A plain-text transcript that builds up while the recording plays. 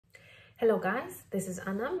Hello guys, this is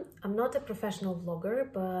Anna. I'm not a professional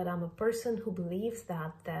vlogger, but I'm a person who believes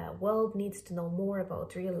that the world needs to know more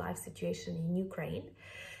about real life situation in Ukraine.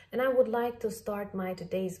 And I would like to start my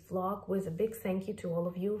today's vlog with a big thank you to all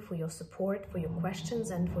of you for your support, for your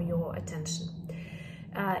questions and for your attention.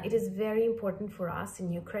 It is very important for us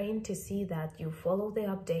in Ukraine to see that you follow the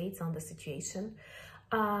updates on the situation.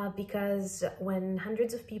 Because when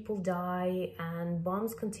hundreds of people die and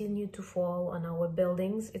bombs continue to fall on our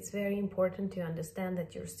buildings, it's very important to understand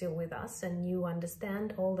that you're still with us and you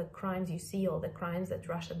understand all the crimes you see, all the crimes that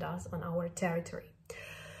Russia does on our territory.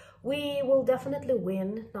 We will definitely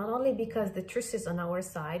win, not only because the truth is on our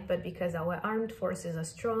side, but because our armed forces are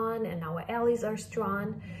strong and our allies are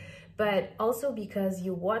strong, but also because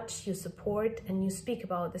you watch, you support, and you speak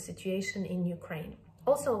about the situation in Ukraine.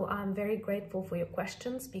 Also, I'm very grateful for your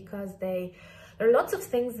questions because there are lots of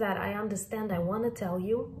things that I understand I want to tell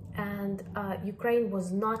you, and Ukraine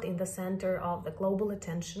was not in the center of the global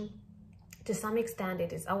attention. To some extent,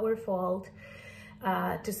 it is our fault.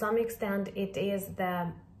 To some extent, it is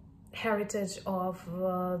the heritage of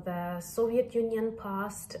the Soviet Union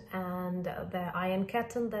past and the Iron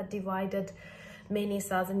Curtain that divided many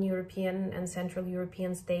Southern European and Central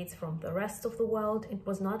European states from the rest of the world. It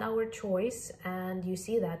was not our choice, and you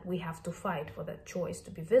see that we have to fight for that choice,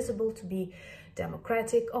 to be visible, to be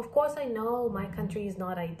democratic. Of course, I know my country is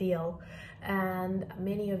not ideal, and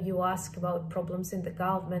many of you ask about problems in the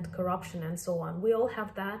government, corruption and so on. We all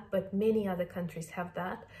have that, but many other countries have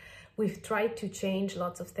that. We've tried to change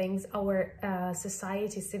lots of things. Our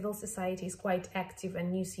society, civil society, is quite active,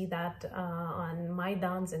 and you see that on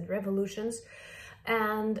Maidans and revolutions.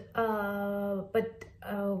 And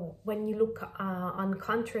when you look on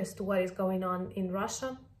contrast to what is going on in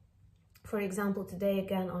Russia, for example, today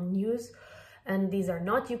again on news, and these are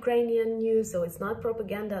not Ukrainian news, so it's not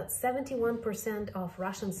propaganda, 71% of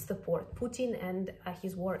Russians support Putin and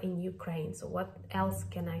his war in Ukraine. So what else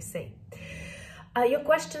can I say? Your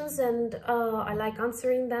questions, and I like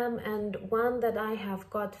answering them, and one that I have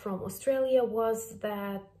got from Australia was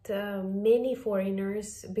that many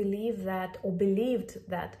foreigners believed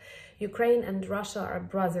that Ukraine and Russia are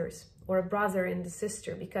brothers, or a brother and a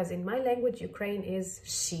sister, because in my language Ukraine is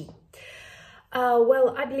she.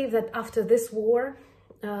 Well, I believe that after this war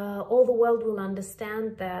all the world will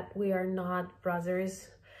understand that we are not brothers,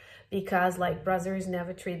 because like brothers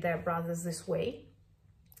never treat their brothers this way.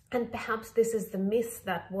 And perhaps this is the myth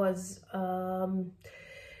that was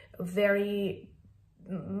very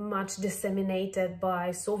much disseminated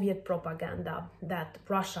by Soviet propaganda, that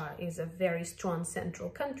Russia is a very strong central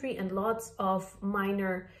country and lots of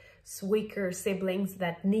minor, weaker siblings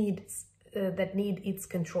that need its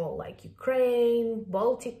control, like Ukraine,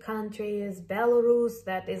 Baltic countries, Belarus,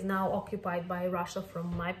 that is now occupied by Russia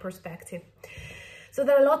from my perspective. So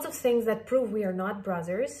there are lots of things that prove we are not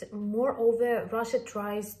brothers. Moreover, Russia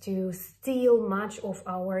tries to steal much of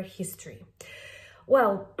our history.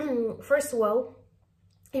 Well, first of all,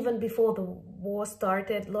 even before the war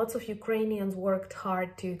started, lots of Ukrainians worked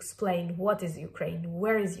hard to explain what is Ukraine,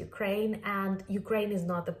 where is Ukraine, and Ukraine is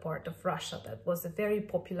not a part of Russia. That was a very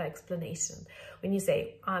popular explanation. When you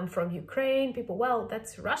say, I'm from Ukraine, people, well,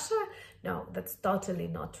 that's Russia? No, that's totally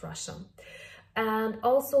not Russia. And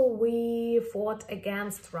also we fought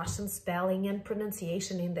against Russian spelling and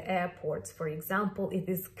pronunciation in the airports. For example, it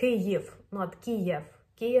is Kyiv, not Kiev.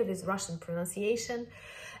 Kiev is Russian pronunciation.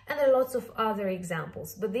 And there are lots of other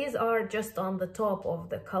examples, but these are just on the top of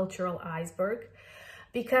the cultural iceberg,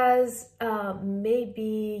 because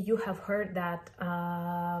maybe you have heard that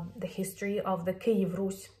the history of the Kyiv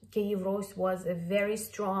Rus. Kyiv Rus was a very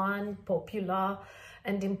strong, popular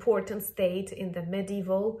and important state in the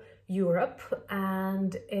medieval Europe,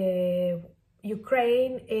 and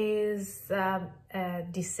Ukraine is a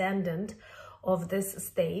descendant of this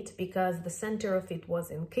state because the center of it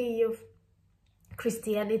was in Kyiv.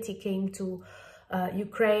 Christianity came to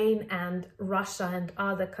Ukraine and Russia and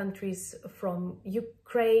other countries from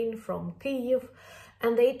Ukraine, from Kyiv,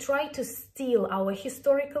 and they tried to steal our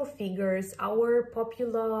historical figures, our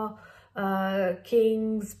popular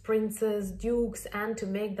kings, princes, dukes, and to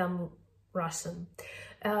make them Russian.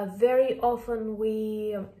 Very often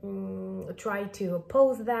we try to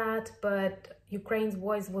oppose that, but Ukraine's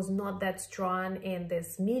voice was not that strong in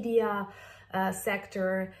this media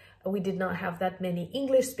sector. We did not have that many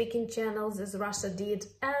English-speaking channels as Russia did,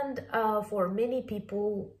 and for many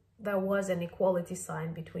people there was an equality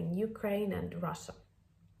sign between Ukraine and Russia.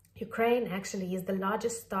 Ukraine actually is the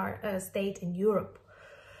largest state in Europe,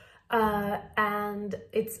 and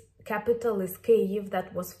its capital is Kyiv,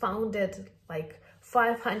 that was founded like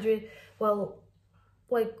 500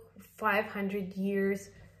 years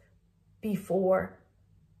before.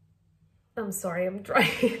 I'm sorry, I'm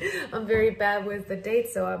trying. I'm very bad with the date,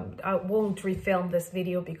 so I won't refilm this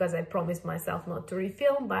video because I promised myself not to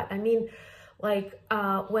refilm. But I mean, like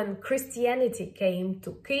when Christianity came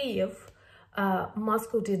to Kiev,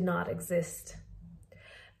 Moscow did not exist.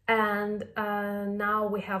 And now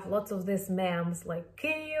we have lots of these memes, like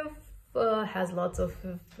Kiev has lots of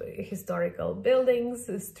historical buildings,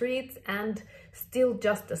 streets, and still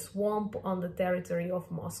just a swamp on the territory of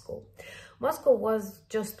Moscow. Moscow was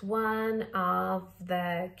just one of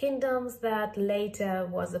the kingdoms that later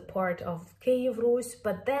was a part of Kiev Rus,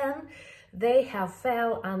 but then they have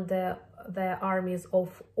fell under the armies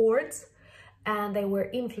of Ords, and they were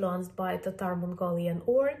influenced by Tatar-Mongolian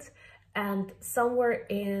Ords. And somewhere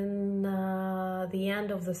in the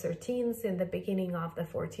end of the 13th, in the beginning of the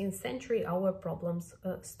 14th century, our problems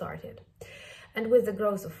started. And with the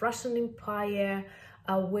growth of Russian Empire,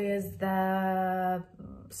 with the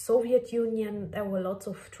Soviet Union, there were lots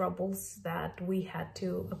of troubles that we had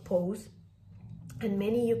to oppose. And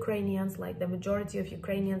many Ukrainians, like the majority of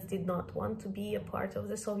Ukrainians, did not want to be a part of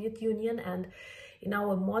the Soviet Union. And in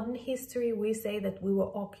our modern history, we say that we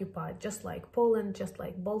were occupied, just like Poland, just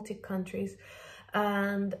like Baltic countries.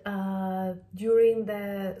 And during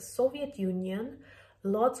the Soviet Union,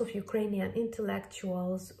 lots of Ukrainian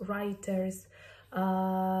intellectuals, writers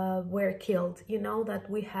were killed. You know that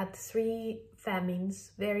we had 3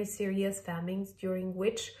 famines, very serious famines, during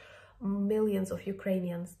which millions of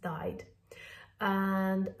Ukrainians died.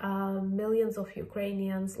 And millions of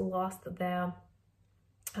Ukrainians lost their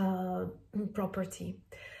property.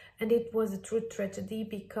 And it was a true tragedy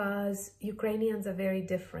because Ukrainians are very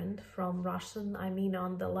different from Russian, I mean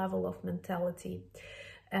on the level of mentality.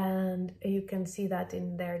 And you can see that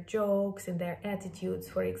in their jokes, in their attitudes.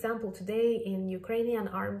 For example, today in Ukrainian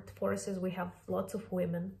armed forces, we have lots of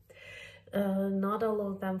women. Not all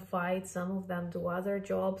of them fight, some of them do other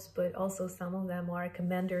jobs, but also some of them are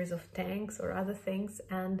commanders of tanks or other things,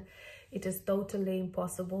 and it is totally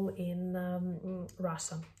impossible in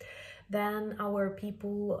Russia. Then our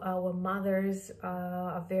people, our mothers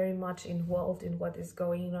are very much involved in what is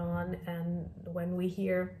going on, and when we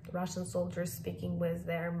hear Russian soldiers speaking with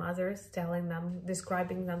their mothers, telling them,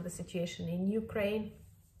 describing them the situation in Ukraine,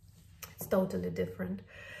 it's totally different.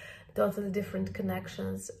 Totally different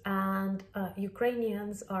connections. And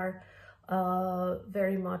Ukrainians are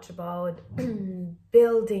very much about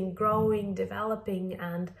building, growing, developing,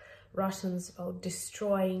 and Russians are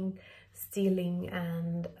destroying, stealing,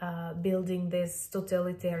 and building these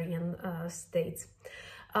totalitarian states.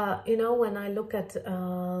 You know, when I look at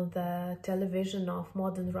the television of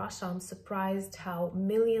modern Russia, I'm surprised how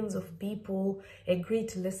millions of people agree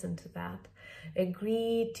to listen to that,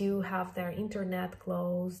 agree to have their internet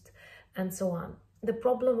closed, and so on. The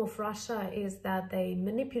problem of Russia is that they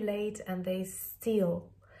manipulate and they steal.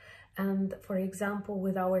 And for example,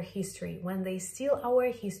 with our history, when they steal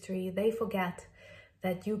our history, they forget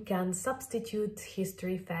that you can substitute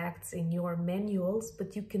history facts in your manuals,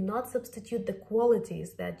 but you cannot substitute the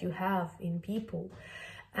qualities that you have in people.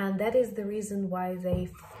 And that is the reason why they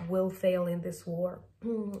will fail in this war.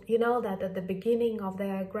 You know that at the beginning of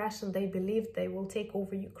their aggression, they believed they will take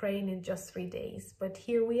over Ukraine in just 3 days. But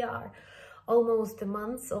here we are, almost a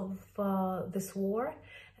month of this war,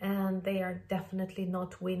 and they are definitely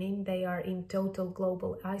not winning. They are in total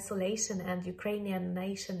global isolation, and Ukrainian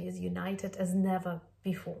nation is united as never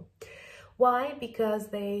before. Why? Because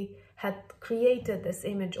they had created this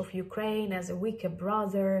image of Ukraine as a weaker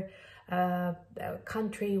brother, a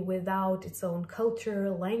country without its own culture,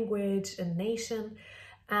 language, and nation,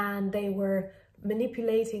 and they were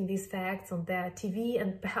manipulating these facts on their TV,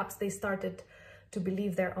 and perhaps they started to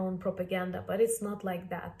believe their own propaganda, but it's not like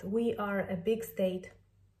that. We are a big state,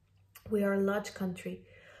 we are a large country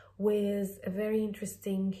with a very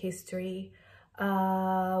interesting history.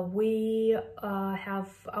 We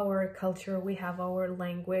have our culture, we have our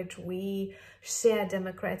language, we share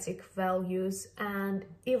democratic values, and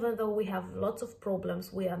even though we have lots of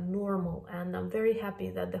problems, we are normal. And I'm very happy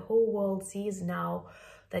that the whole world sees now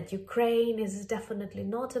that Ukraine is definitely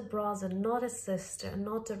not a brother, not a sister,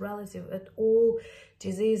 not a relative at all to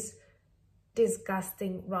this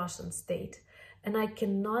disgusting Russian state. And I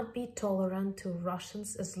cannot be tolerant to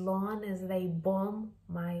Russians as long as they bomb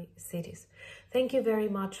my cities. Thank you very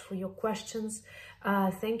much for your questions.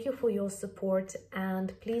 Thank you for your support, and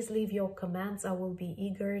please leave your comments. I will be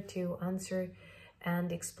eager to answer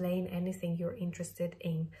and explain anything you're interested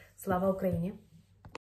in. Slava Ukraini!